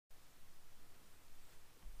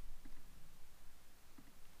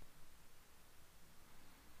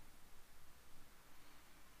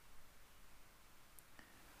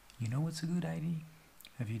what's a good idea?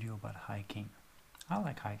 A video about hiking. I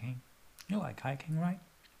like hiking. You like hiking, right?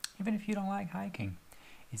 Even if you don't like hiking.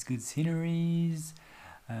 It's good sceneries.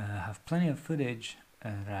 I have plenty of footage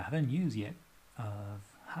that I haven't used yet of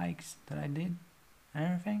hikes that I did and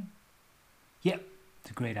everything. Yep,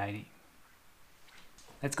 it's a great idea.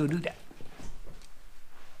 Let's go do that.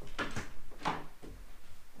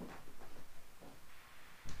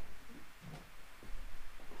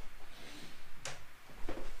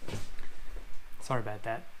 Sorry about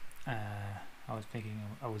that. I was thinking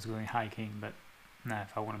I was going hiking, but now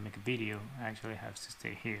if I want to make a video, I actually have to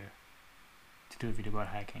stay here to do a video about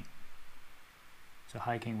hiking. So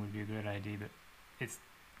hiking would be a great idea, but it's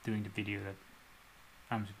doing the video that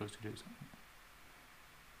I'm supposed to do something.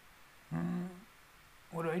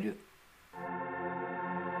 What do I do?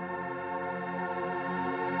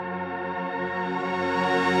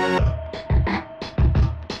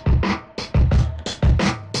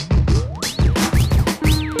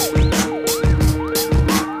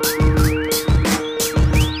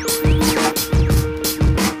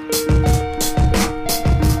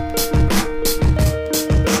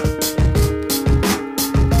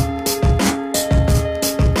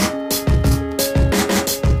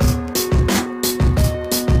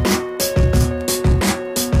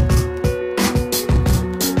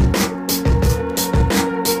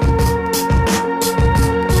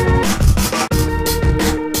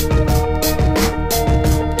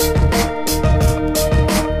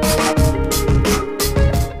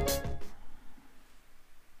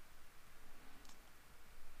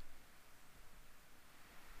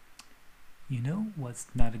 You know what's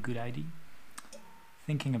not a good idea?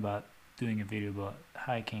 Thinking about doing a video about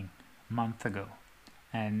hiking a month ago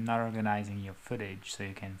and not organizing your footage so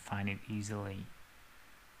you can find it easily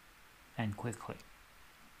and quickly.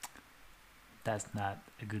 That's not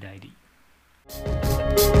a good idea.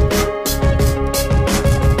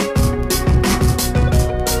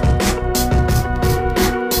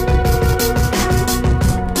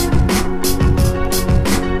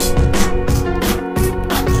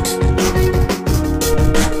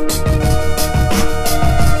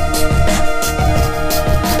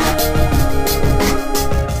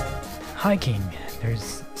 Hiking.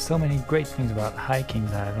 There's so many great things about hiking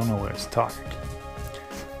that I don't know where to start.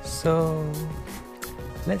 So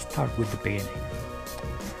let's start with the beginning.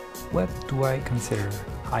 What do I consider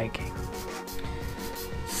hiking?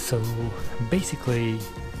 So basically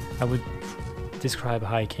I would describe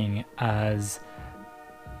hiking as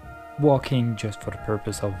walking just for the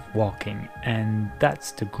purpose of walking, and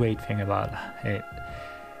that's the great thing about it.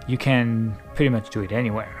 You can pretty much do it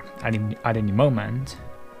anywhere at any moment.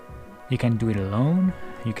 You can do it alone,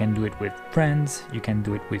 you can do it with friends, you can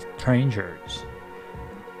do it with strangers.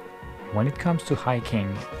 When it comes to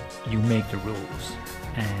hiking, you make the rules,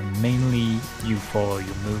 and mainly you follow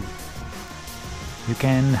your mood. You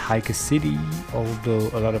can hike a city, although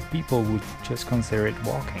a lot of people would just consider it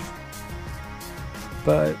walking.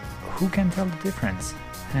 But who can tell the difference?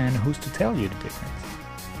 And who's to tell you the difference?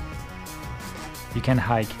 You can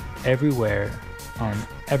hike everywhere on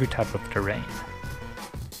every type of terrain.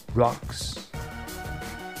 Rocks,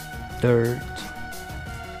 dirt,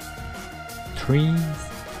 trees,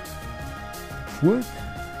 wood,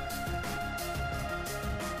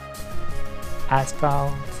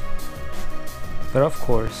 asphalt. But of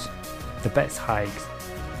course, the best hikes,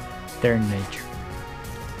 they're in nature.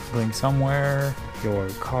 Going somewhere your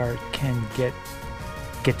car can get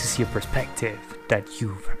to see a perspective that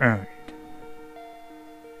you've earned.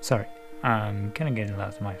 Sorry, I'm kinda getting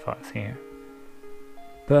lost in my thoughts here.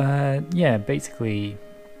 But yeah, basically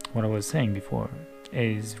what I was saying before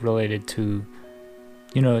is related to,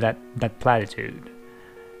 you know, that platitude.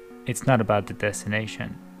 It's not about the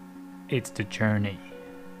destination, it's the journey.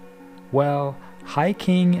 Well,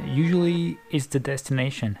 hiking usually is the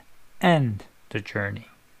destination and the journey.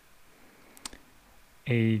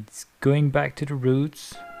 It's going back to the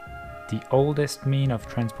roots, the oldest means of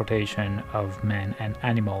transportation of men and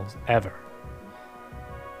animals ever.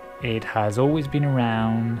 It has always been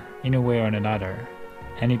around in a way or another,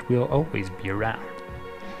 and it will always be around.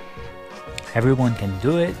 Everyone can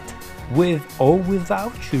do it, with or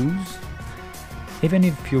without shoes. Even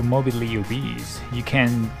if you're morbidly obese, you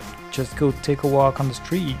can just go take a walk on the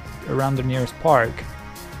street around the nearest park.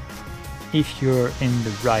 If you're in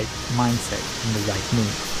the right mindset, in the right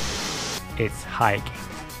mood, it's hiking.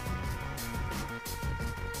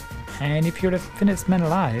 And if you're the fittest man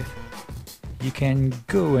alive, you can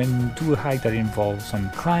go and do a hike that involves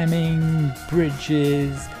some climbing,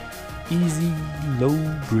 bridges, easy, low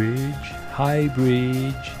bridge, high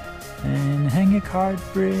bridge, and hang a cart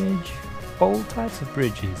bridge, all types of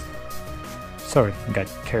bridges. Sorry, got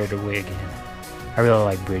carried away again. I really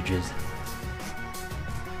like bridges.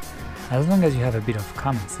 As long as you have a bit of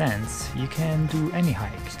common sense, you can do any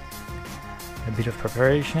hike. A bit of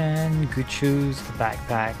preparation, good shoes, a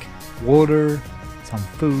backpack, water, some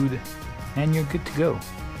food, and you're good to go.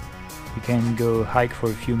 You can go hike for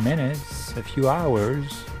a few minutes, a few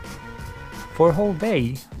hours, for a whole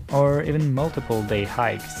day, or even multiple day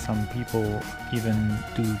hikes. Some people even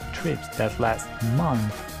do trips that last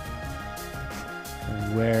months,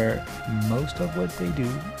 where most of what they do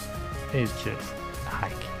is just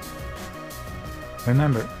hike.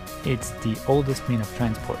 Remember, it's the oldest mean of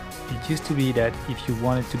transport. It used to be that if you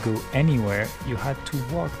wanted to go anywhere, you had to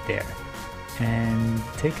walk there and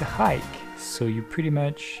take a hike, so you pretty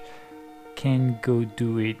much can go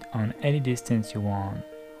do it on any distance you want,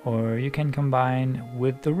 or you can combine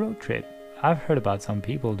with the road trip. I've heard about some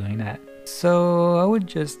people doing that. So I would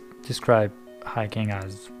just describe hiking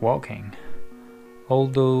as walking,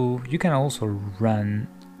 although you can also run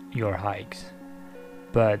your hikes,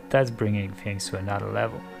 but that's bringing things to another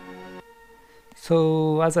level.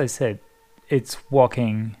 So as I said, it's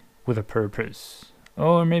walking with a purpose,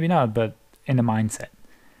 or maybe not, but in a mindset,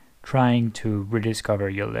 trying to rediscover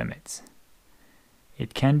your limits.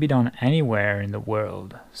 It can be done anywhere in the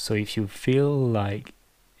world, so if you feel like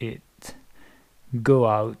it, go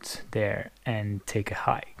out there and take a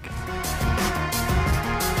hike.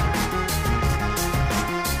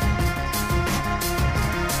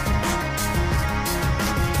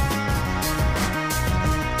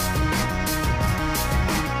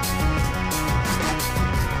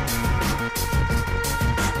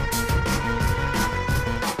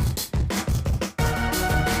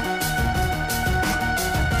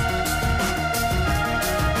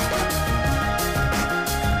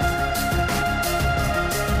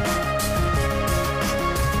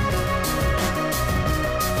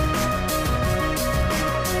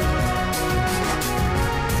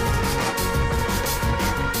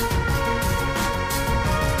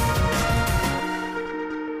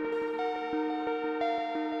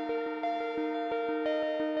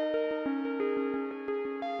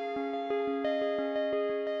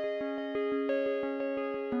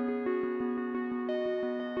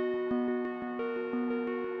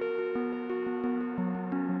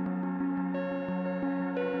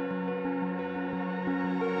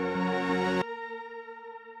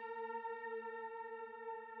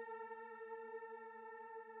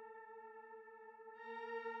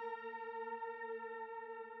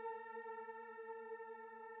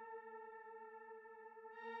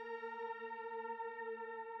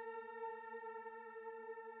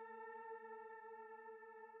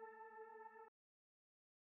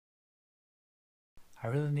 I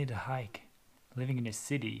really need a hike. Living in a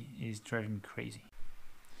city is driving me crazy.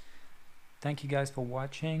 Thank you guys for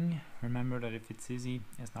watching. Remember that if it's easy,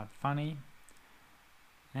 it's not funny.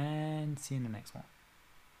 And see you in the next one.